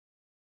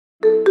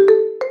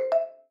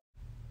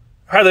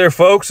Hi there,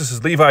 folks. This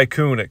is Levi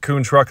Kuhn at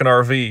Kuhn Truck and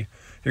RV,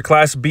 your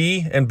Class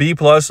B and B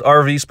Plus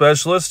RV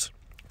specialist.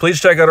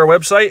 Please check out our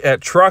website at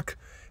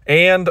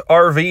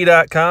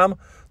truckandrv.com.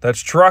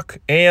 That's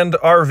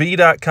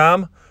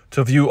truckandrv.com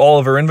to view all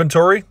of our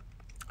inventory.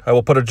 I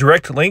will put a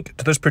direct link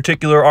to this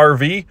particular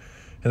RV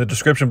in the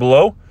description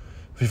below.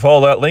 If you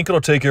follow that link,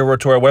 it'll take you over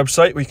to our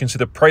website where you can see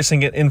the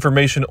pricing and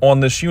information on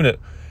this unit.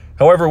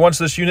 However, once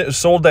this unit is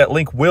sold, that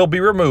link will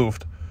be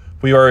removed.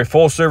 We are a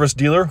full-service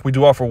dealer. We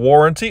do offer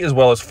warranty as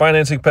well as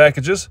financing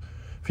packages.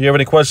 If you have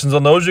any questions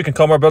on those, you can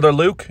call my brother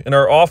Luke in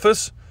our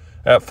office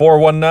at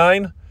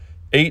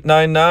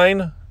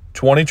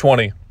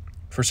 419-899-2020.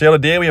 For sale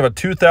today, we have a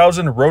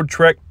 2000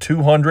 Roadtrek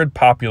 200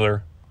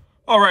 Popular.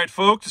 All right,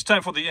 folks, it's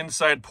time for the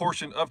inside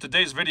portion of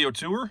today's video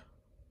tour.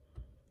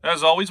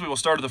 As always, we will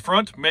start at the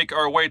front, make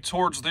our way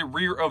towards the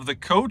rear of the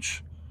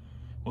coach.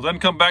 We'll then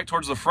come back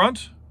towards the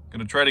front. Going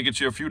to try to get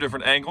you a few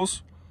different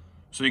angles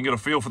so you can get a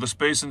feel for the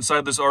space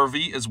inside this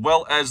RV as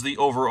well as the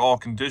overall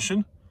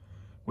condition.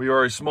 We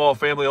are a small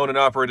family-owned and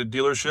operated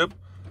dealership.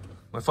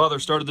 My father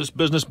started this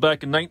business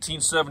back in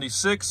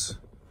 1976.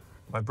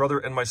 My brother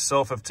and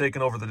myself have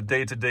taken over the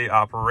day-to-day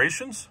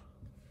operations.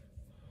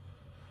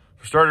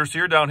 For starters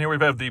here, down here we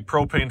have the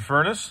propane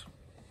furnace.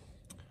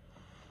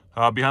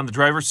 Behind the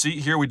driver's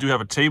seat here we do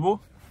have a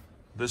table.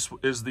 This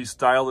is the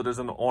style that is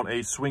on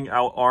a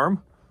swing-out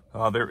arm.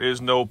 There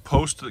is no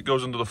post that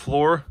goes into the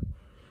floor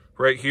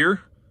right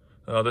here.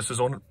 This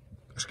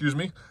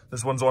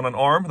one's on an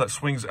arm that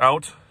swings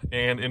out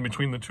and in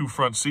between the two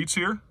front seats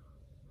here.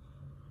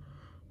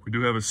 We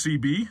do have a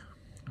CB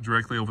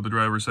directly over the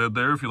driver's head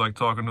there if you like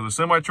talking to the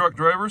semi-truck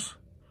drivers.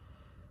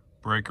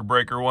 Breaker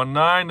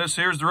 19, this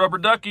here's the rubber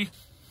ducky.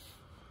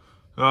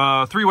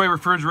 Three-way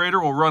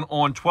refrigerator will run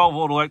on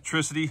 12-volt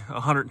electricity,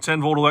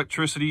 110-volt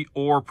electricity,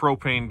 or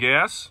propane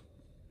gas.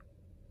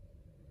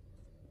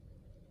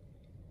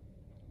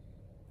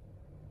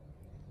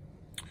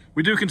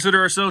 We do consider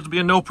ourselves to be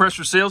a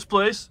no-pressure sales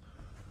place.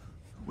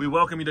 We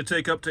welcome you to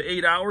take up to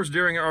 8 hours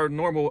during our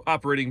normal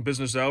operating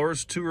business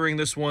hours, touring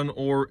this one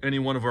or any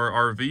one of our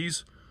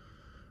RVs.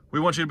 We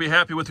want you to be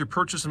happy with your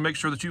purchase and make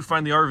sure that you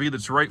find the RV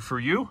that's right for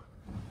you.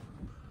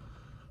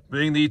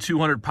 Being the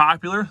 200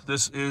 Popular,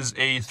 this is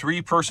a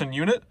 3-person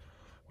unit.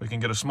 We can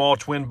get a small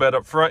twin bed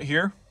up front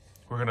here.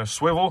 We're going to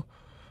swivel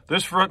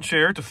this front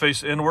chair to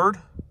face inward.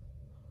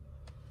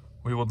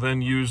 We will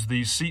then use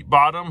the seat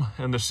bottom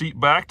and the seat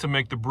back to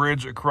make the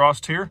bridge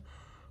across here,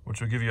 which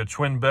will give you a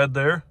twin bed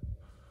there.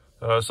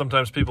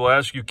 Sometimes people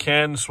ask, you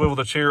can swivel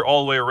the chair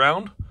all the way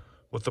around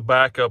with the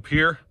back up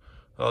here.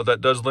 That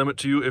does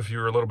limit you if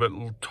you're a little bit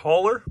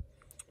taller.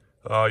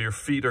 Your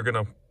feet are going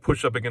to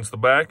push up against the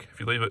back. If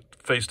you leave it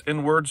faced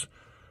inwards,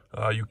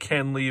 you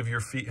can leave your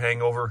feet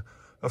hang over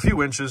a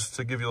few inches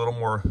to give you a little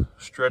more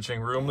stretching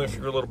room if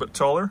you're a little bit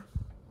taller.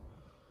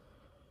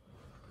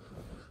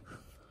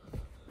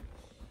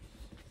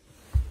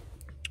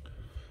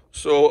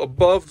 So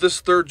above this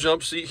third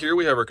jump seat here,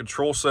 we have our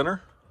control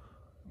center.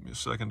 Give me a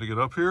second to get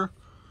up here.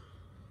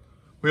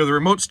 We have the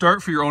remote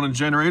start for your Onan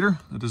generator.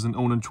 That is an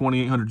Onan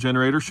 2800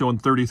 generator showing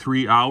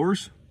 33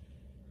 hours.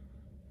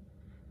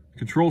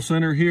 Control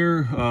center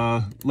here,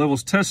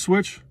 levels test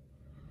switch.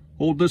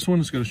 Hold this one,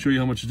 it's going to show you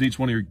how much is each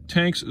one of your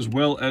tanks as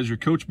well as your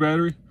coach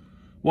battery.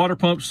 Water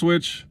pump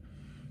switch,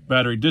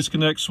 battery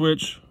disconnect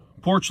switch,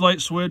 porch light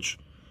switch,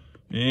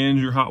 and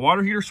your hot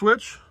water heater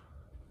switch.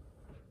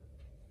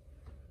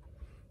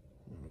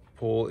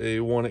 Pull a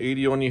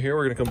 180 on you here.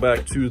 We're going to come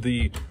back to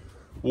the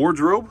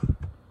wardrobe.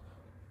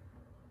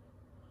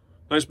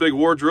 Nice big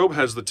wardrobe,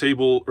 has the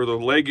table or the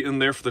leg in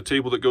there for the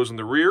table that goes in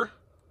the rear.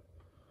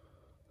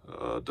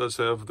 It does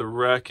have the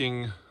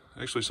racking.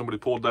 Actually, somebody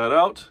pulled that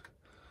out.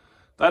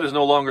 That is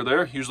no longer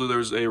there. Usually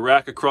there's a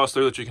rack across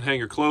there that you can hang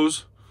your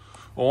clothes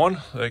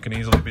on. They can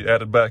easily be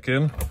added back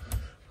in.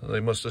 They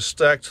must have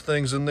stacked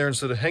things in there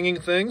instead of hanging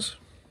things.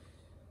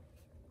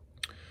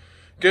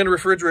 Again, a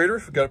refrigerator.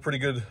 We've got a pretty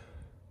good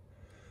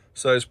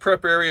size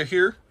prep area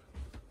here.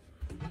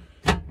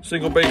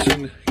 Single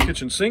basin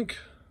kitchen sink.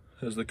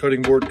 Has the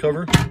cutting board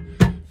cover.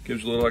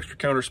 Gives you a little extra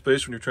counter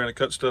space when you're trying to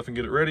cut stuff and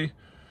get it ready. You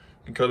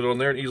can cut it on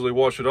there and easily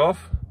wash it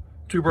off.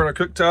 2-burner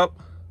cooktop.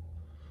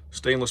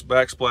 Stainless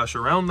backsplash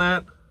around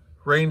that.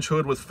 Range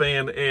hood with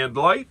fan and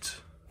light.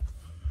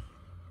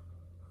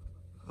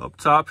 Up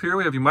top here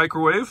we have your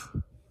microwave.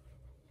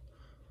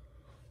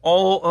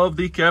 All of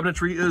the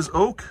cabinetry is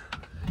oak.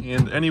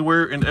 And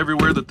anywhere and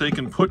everywhere that they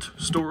can put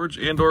storage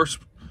and or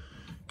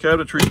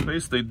cabinetry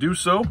space, they do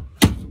so.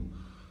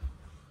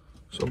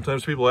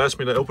 Sometimes people ask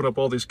me to open up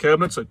all these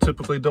cabinets. I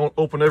typically don't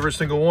open every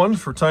single one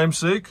for time's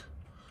sake.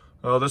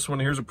 This one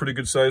here is a pretty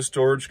good sized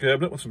storage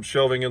cabinet with some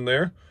shelving in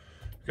there.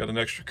 Got an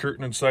extra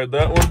curtain inside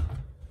that one.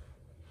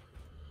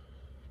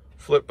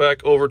 Flip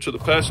back over to the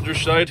passenger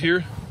side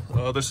here.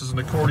 This is an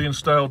accordion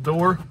style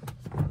door.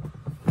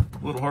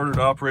 A little harder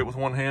to operate with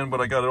one hand,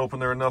 but I got it open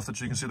there enough that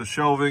you can see the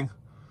shelving.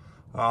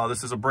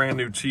 This is a brand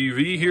new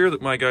TV here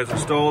that my guys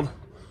installed.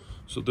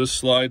 So this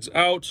slides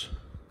out.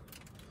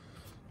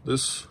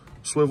 This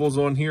swivels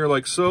on here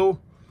like so.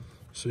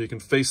 So you can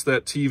face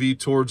that TV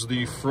towards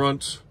the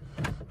front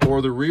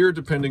or the rear,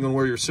 depending on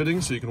where you're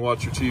sitting, so you can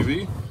watch your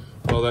TV.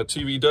 Well, that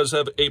TV does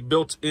have a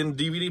built-in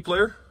DVD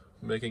player,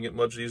 making it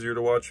much easier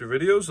to watch your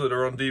videos that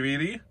are on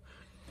DVD.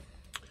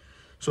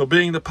 So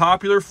being the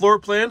popular floor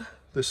plan,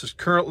 this is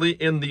currently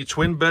in the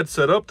twin bed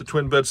setup. The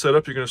twin bed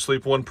setup, you're going to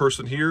sleep one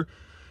person here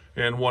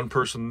and one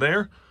person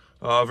there.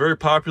 Very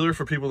popular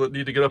for people that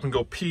need to get up and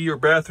go pee or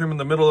bathroom in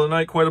the middle of the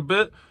night quite a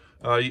bit.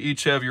 You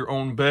each have your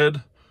own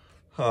bed,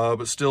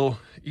 but still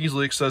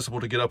easily accessible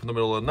to get up in the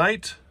middle of the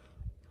night.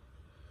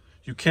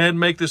 You can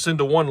make this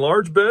into one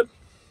large bed.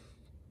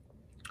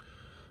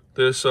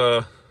 This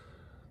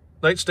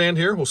nightstand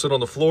here will sit on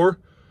the floor.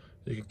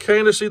 You can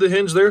kind of see the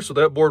hinge there, so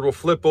that board will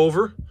flip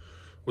over.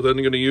 We're then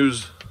going to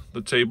use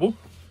the table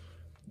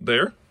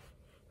there.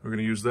 We're going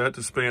to use that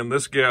to span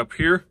this gap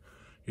here.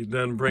 You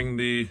then bring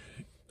the,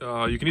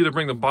 you can either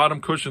bring the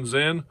bottom cushions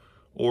in,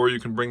 or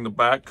you can bring the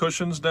back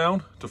cushions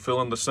down to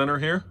fill in the center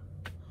here.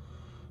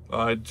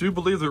 I do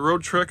believe the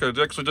Roadtrek,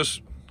 I actually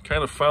just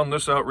kind of found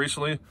this out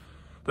recently.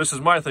 This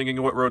is my thinking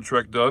of what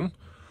Roadtrek done.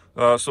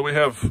 So we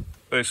have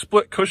a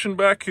split cushion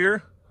back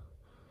here.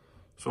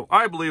 So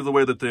I believe the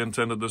way that they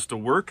intended this to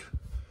work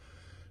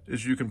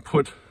is you can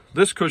put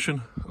this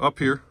cushion up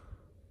here.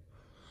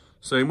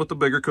 Same with the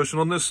bigger cushion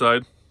on this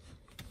side.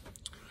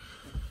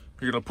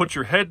 You're going to put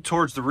your head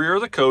towards the rear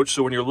of the coach,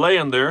 so when you're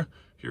laying there,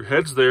 your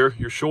head's there,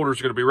 your shoulders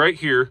are going to be right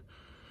here.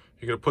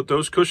 You're going to put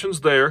those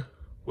cushions there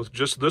with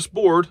just this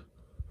board.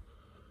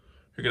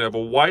 You're going to have a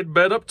wide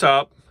bed up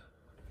top.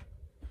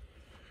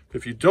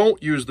 If you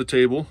don't use the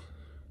table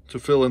to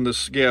fill in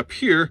this gap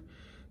here,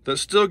 that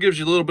still gives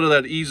you a little bit of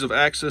that ease of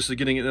access to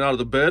getting in and out of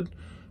the bed.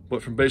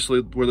 But from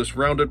basically where this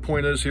rounded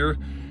point is here,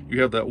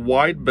 you have that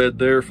wide bed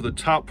there for the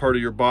top part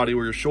of your body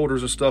where your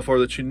shoulders and stuff are,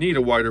 that you need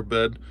a wider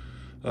bed.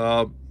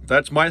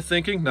 That's my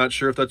thinking. Not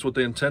sure if that's what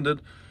they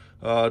intended.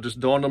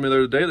 Just dawned on me the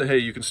other day that, hey,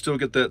 you can still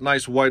get that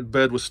nice wide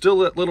bed with still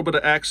that little bit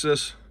of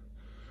access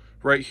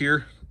right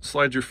here.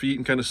 Slide your feet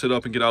and kind of sit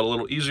up and get out a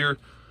little easier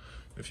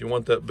if you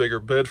want that bigger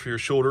bed for your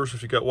shoulders,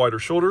 if you got wider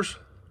shoulders.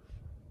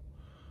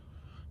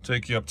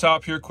 Take you up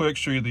top here quick,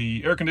 show you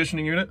the air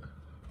conditioning unit.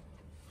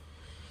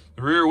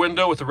 The rear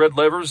window with the red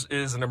levers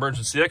is an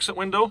emergency exit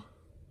window.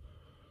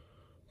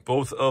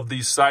 Both of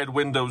these side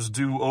windows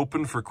do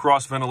open for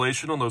cross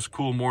ventilation on those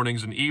cool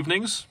mornings and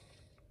evenings.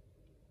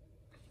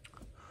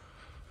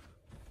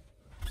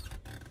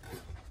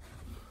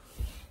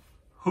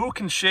 Who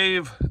can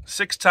shave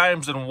 6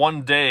 times in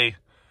one day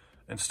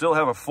and still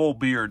have a full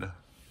beard?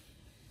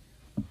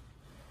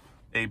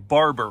 A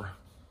barber.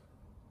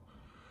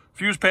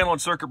 Fuse panel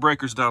and circuit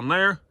breakers down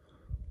there.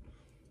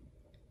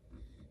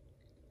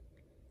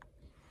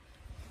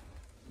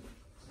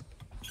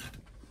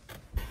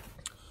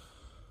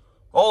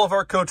 All of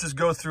our coaches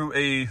go through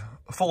a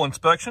full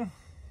inspection.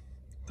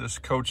 This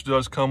coach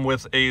does come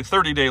with a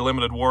 30-day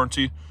limited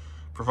warranty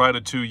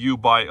provided to you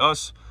by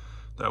us.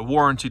 That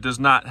warranty does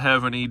not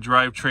have any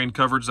drivetrain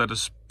coverage. That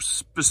is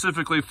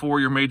specifically for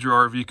your major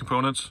RV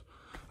components.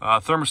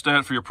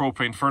 Thermostat for your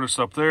propane furnace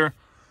up there.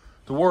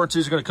 The warranty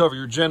is going to cover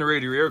your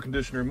generator, your air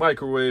conditioner,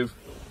 microwave,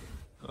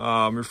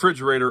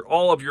 refrigerator.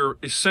 All of your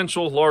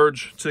essential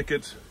large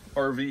ticket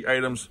RV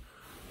items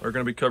are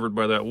going to be covered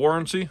by that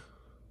warranty.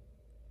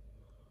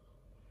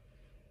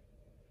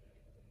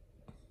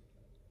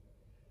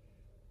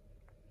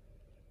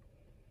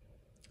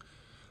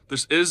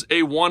 This is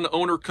a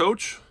one-owner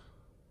coach,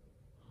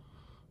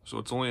 so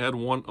it's only had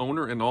one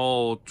owner in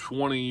all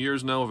 20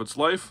 years now of its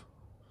life.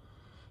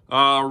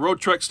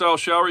 Roadtrek style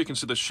shower. You can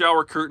see the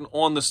shower curtain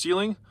on the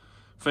ceiling.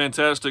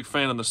 Fantastic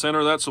fan in the center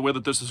of that. So the way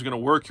that this is going to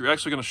work, you're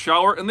actually going to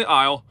shower in the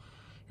aisle.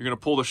 You're going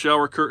to pull the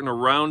shower curtain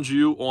around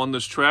you on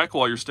this track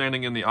while you're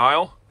standing in the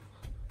aisle.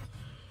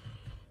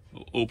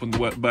 We'll open the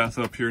wet bath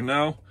up here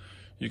now.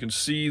 You can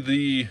see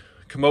the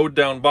commode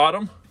down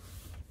bottom.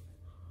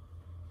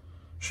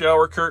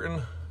 Shower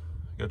curtain.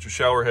 Got your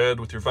shower head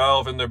with your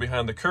valve in there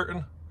behind the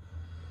curtain.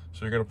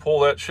 So you're going to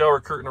pull that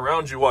shower curtain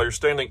around you while you're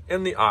standing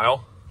in the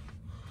aisle.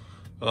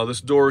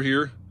 This door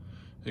here,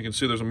 you can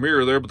see there's a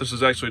mirror there, but this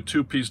is actually a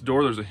 2-piece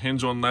door. There's a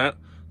hinge on that.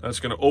 That's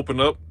going to open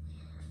up,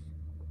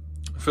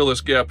 fill this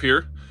gap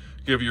here,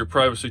 give you your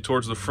privacy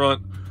towards the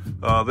front.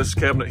 This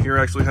cabinet here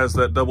actually has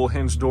that double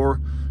hinge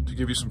door to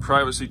give you some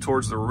privacy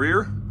towards the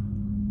rear.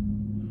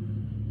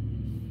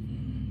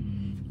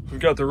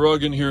 We've got the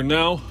rug in here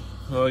now.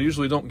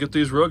 Usually don't get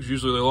these rugs,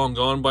 usually they're long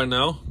gone by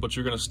now, but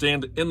you're going to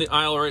stand in the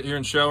aisle right here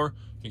and shower.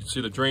 You can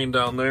see the drain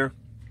down there.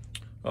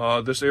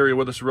 This area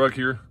with this rug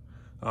here,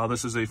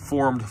 this is a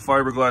formed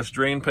fiberglass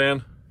drain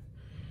pan.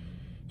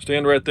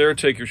 Stand right there,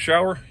 take your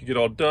shower, you get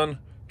all done,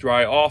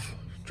 dry off,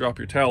 drop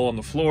your towel on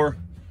the floor,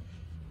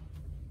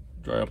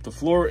 dry up the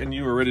floor, and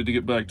you are ready to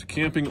get back to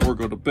camping or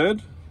go to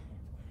bed.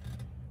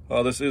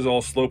 This is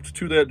all sloped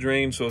to that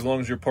drain, so as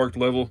long as you're parked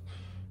level,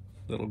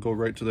 that'll go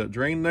right to that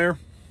drain there.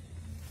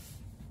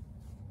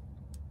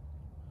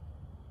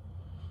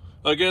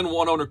 Again,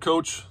 one owner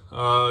coach.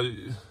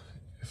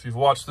 If you've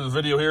watched the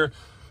video here,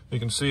 you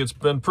can see it's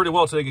been pretty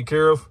well taken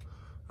care of.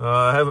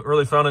 I haven't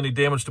really found any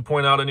damage to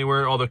point out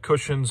anywhere. All the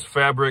cushions,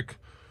 fabric,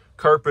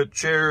 carpet,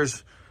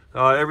 chairs,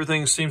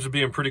 Everything seems to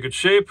be in pretty good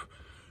shape.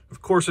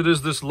 Of course, it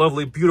is this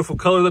lovely, beautiful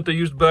color that they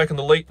used back in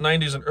the late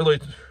 90s and early,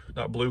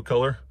 not blue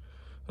color,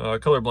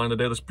 colorblind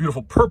today, this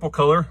beautiful purple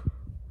color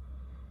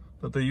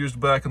that they used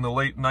back in the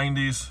late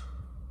 90s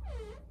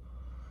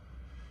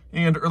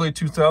and early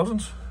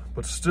 2000s,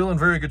 but still in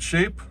very good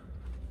shape.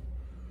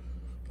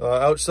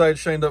 Outside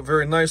shined up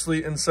very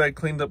nicely, inside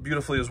cleaned up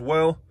beautifully as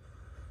well.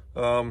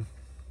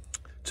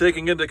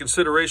 Taking into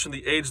consideration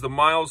the age, the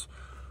miles,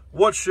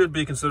 what should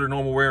be considered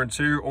normal wear and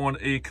tear on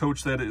a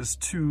coach that is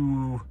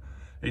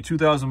a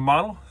 2000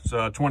 model.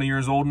 It's 20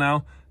 years old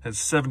now, has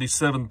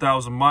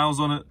 77,000 miles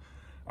on it.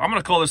 I'm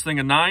gonna call this thing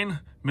a 9,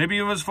 maybe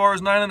even as far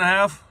as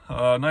 9.5.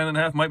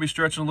 9.5 might be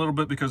stretching a little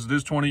bit because it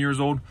is 20 years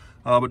old,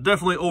 but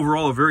definitely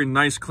overall a very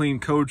nice, clean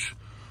coach.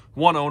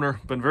 One owner,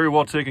 been very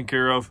well taken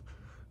care of.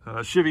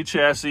 Chevy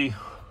chassis.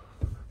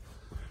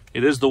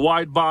 It is the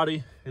wide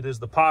body. It is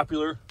the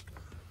popular.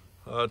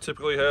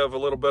 Typically have a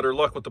little better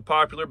luck with the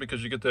popular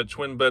because you get that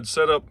twin bed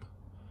setup.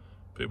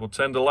 People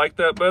tend to like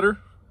that better.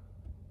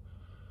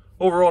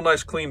 Overall,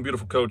 nice, clean,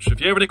 beautiful coach.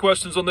 If you have any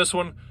questions on this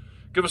one,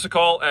 give us a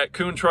call at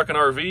Kuhn Truck and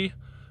RV,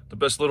 the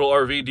best little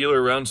RV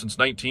dealer around since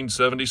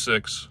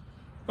 1976.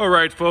 All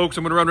right, folks,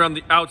 I'm going to run around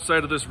the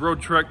outside of this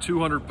Roadtrek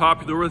 200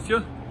 popular with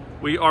you.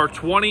 We are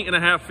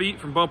 20.5 feet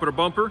from bumper to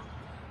bumper.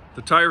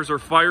 The tires are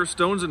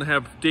Firestones and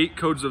have date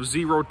codes of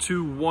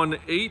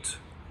 0218.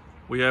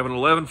 We have an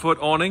 11-foot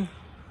awning.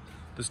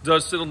 This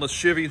does sit on the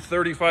Chevy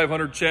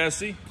 3500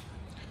 chassis.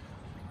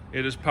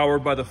 It is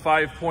powered by the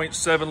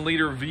 5.7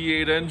 liter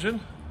V8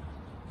 engine.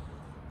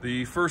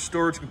 The first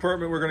storage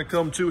compartment we're going to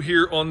come to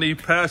here on the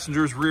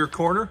passenger's rear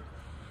corner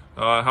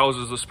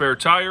houses a spare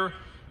tire,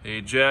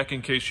 a jack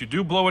in case you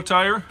do blow a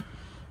tire.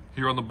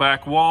 Here on the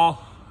back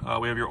wall,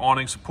 we have your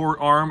awning support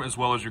arm as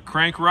well as your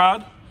crank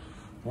rod.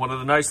 One of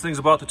the nice things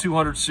about the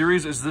 200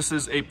 series is this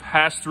is a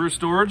pass-through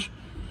storage.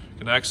 You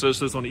can access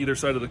this on either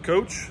side of the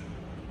coach.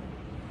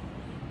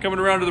 Coming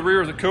around to the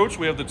rear of the coach,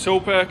 we have the tow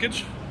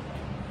package.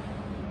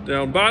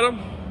 Down bottom,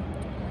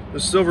 the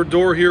silver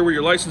door here where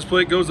your license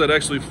plate goes, that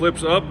actually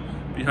flips up.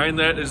 Behind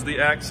that is the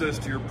access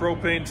to your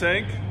propane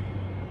tank.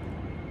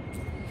 You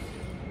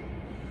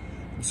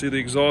can see the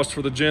exhaust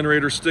for the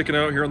generator sticking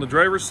out here on the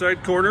driver's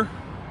side corner.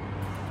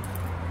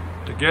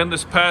 Again,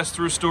 this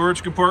pass-through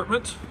storage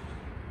compartment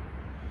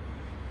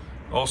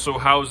also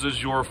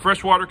houses your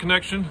freshwater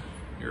connection,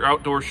 your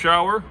outdoor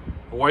shower,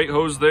 a white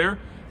hose there,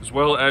 as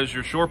well as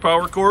your shore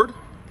power cord.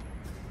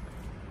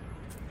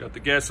 Got the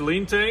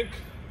gasoline tank,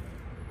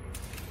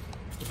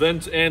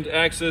 vent and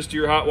access to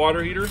your hot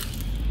water heater,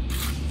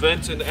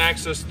 vent and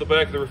access to the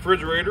back of the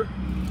refrigerator,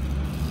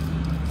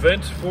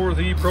 vent for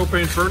the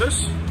propane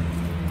furnace.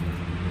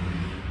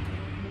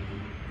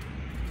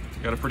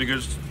 Got a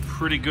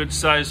pretty good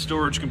sized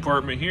storage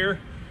compartment here.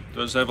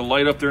 Does have a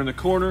light up there in the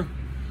corner.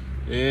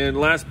 And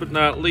last but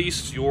not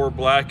least, your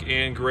black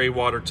and gray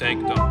water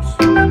tank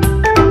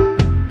dumps.